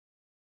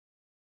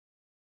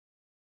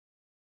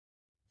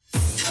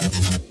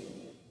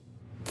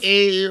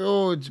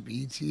Ayo, it's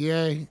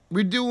BTA.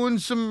 We're doing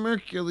some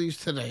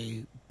Merkules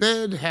today.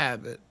 Bad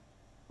Habit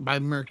by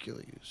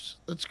Merkules.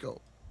 Let's go.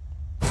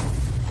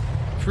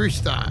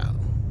 Freestyle.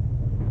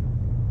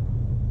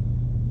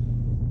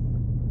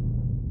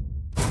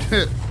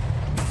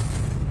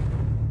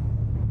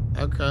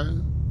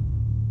 Okay.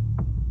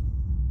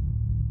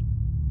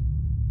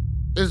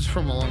 This is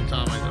from a long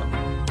time ago.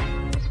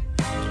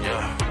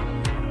 Yeah.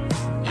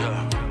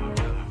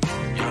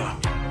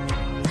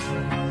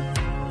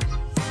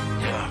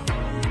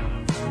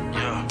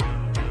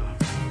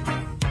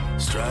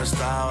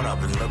 Stressed out, I've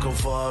been looking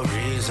for a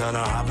reason.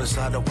 I hop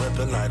inside the whip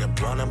and light a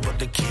blunt and put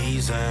the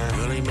keys in.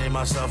 Really made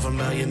myself a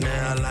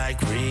millionaire like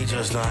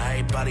Regis. Now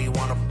everybody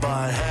wanna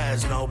butt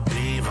heads, no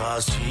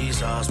beavers.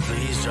 Jesus,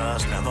 please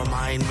just never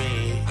mind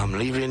me. I'm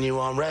leaving you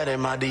on red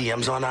and my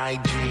DMs on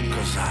IG.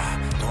 Cause I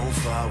don't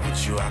fuck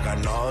with you, I got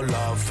no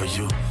love for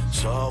you.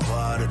 So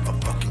what if I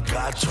fucking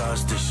got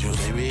trust issues?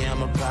 Maybe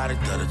I'm a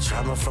product of the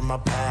trauma from my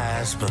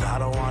past, but I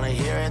don't wanna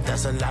hear it,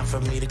 that's a lot for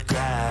me to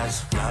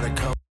grasp. Not a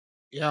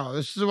Yo,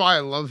 this is why I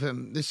love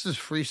him. This is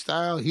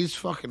freestyle. He's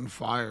fucking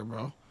fire,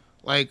 bro.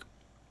 Like,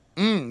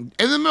 in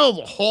the middle of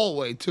the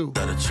hallway, too.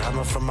 The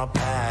trauma from my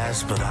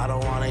past, but I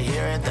don't want to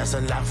hear it. That's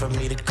a lot for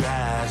me to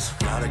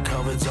grasp. Now that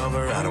COVID's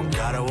over, I don't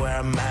gotta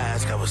wear a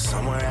mask. I was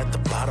somewhere at the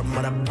bottom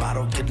of that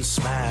bottle getting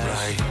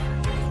smashed. Like,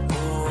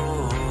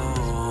 ooh,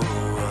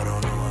 I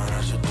don't know what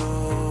I should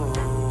do.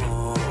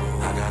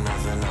 I got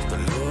nothing left to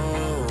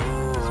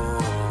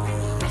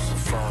lose. So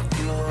fuck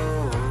you.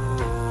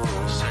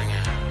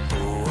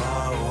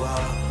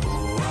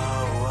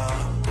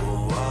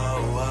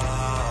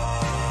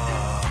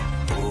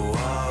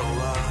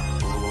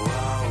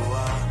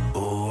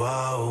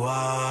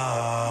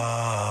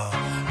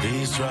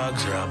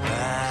 Drugs are a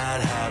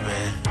bad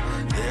habit.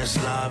 This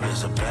love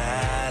is a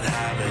bad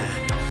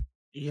habit.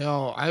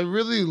 Yo, I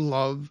really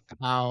love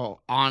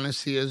how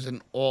honest he is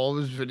in all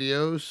of his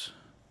videos.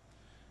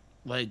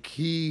 Like,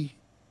 he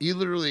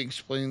literally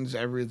explains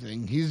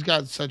everything. He's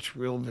got such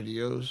real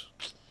videos.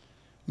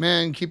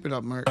 Man, keep it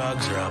up, Merk.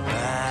 Drugs are a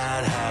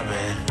bad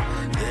habit.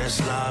 This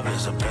love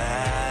is a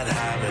bad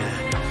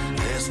habit.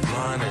 This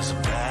blunt is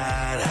a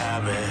bad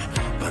habit.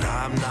 But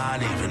I'm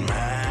not even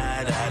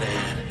mad at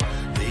it.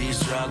 These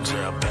drugs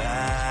are a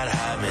bad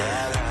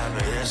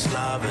habit. This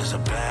love is a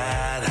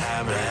bad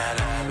habit.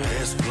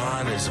 This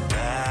blunt is a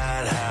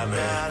bad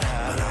habit.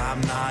 But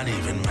I'm not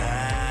even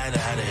mad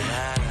at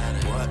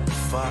it. What the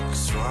fuck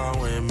is wrong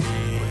with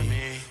me?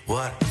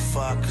 What the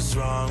fuck is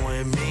wrong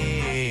with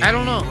me? I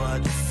don't know.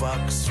 What the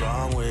fuck is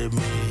wrong with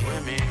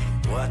me?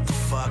 What the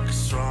fuck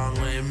is wrong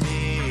with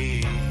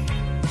me?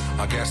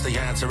 I guess the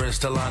answer is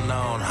still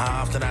unknown.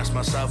 I often ask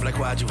myself, like,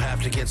 why'd you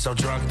have to get so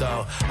drunk,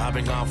 though? I've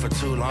been gone for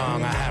too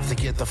long, I have to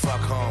get the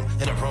fuck home.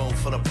 In a room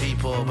full of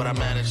people, but I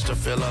managed to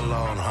feel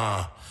alone,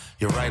 huh?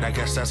 You're right, I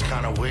guess that's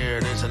kinda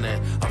weird, isn't it?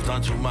 I've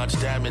done too much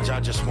damage, I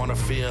just wanna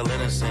feel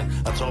innocent.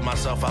 I told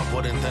myself I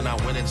wouldn't, then I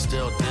went and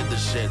still did the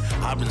shit.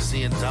 I've been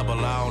seeing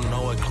double, I don't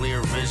know what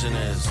clear vision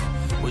is.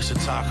 We should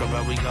talk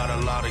about we got a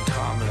lot in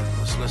common.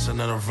 Let's listen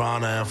to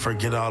Nirvana and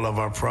forget all of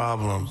our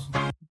problems.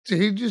 Did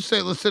he just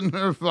say, listen to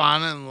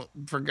Nirvana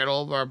and forget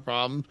all of our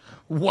problems?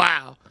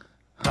 Wow.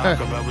 Talk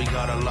about we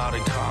got a lot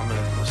in common.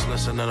 Let's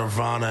listen to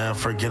Nirvana and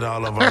forget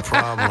all of our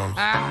problems.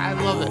 I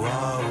love it.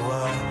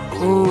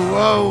 Ooh,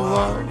 whoa,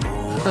 whoa.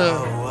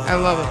 I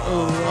love it.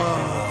 Ooh,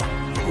 whoa.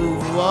 Ooh,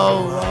 whoa,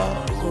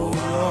 whoa. Ooh,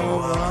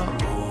 whoa,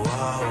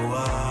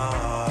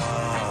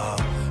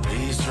 whoa.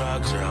 These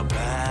drugs are a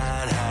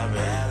bad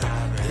habit.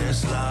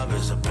 This love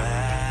is a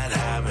bad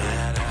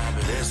habit.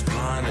 This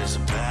blunt is a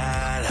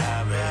bad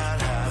habit.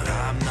 But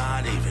I'm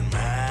not even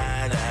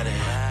mad at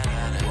it.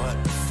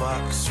 What the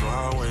fuck is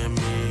wrong with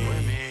me?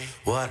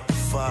 What the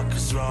fuck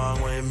is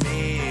wrong with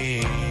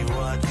me?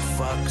 What the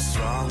fuck is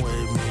wrong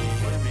with me?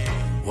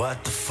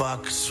 What the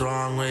fuck is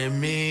wrong with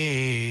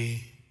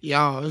me?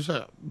 Yo,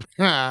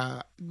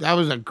 that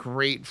was a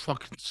great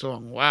fucking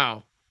song.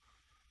 Wow.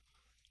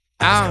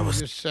 I was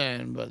just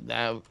saying, but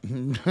that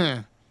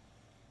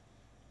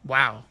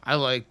wow, I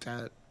like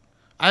that.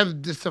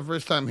 This is the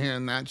first time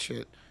hearing that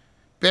shit.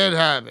 Bad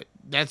Habit.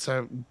 That's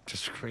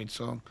just a great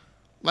song.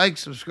 Like,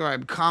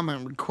 subscribe,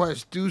 comment,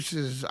 request,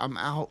 deuces. I'm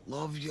out.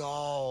 Love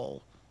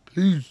y'all.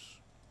 Peace.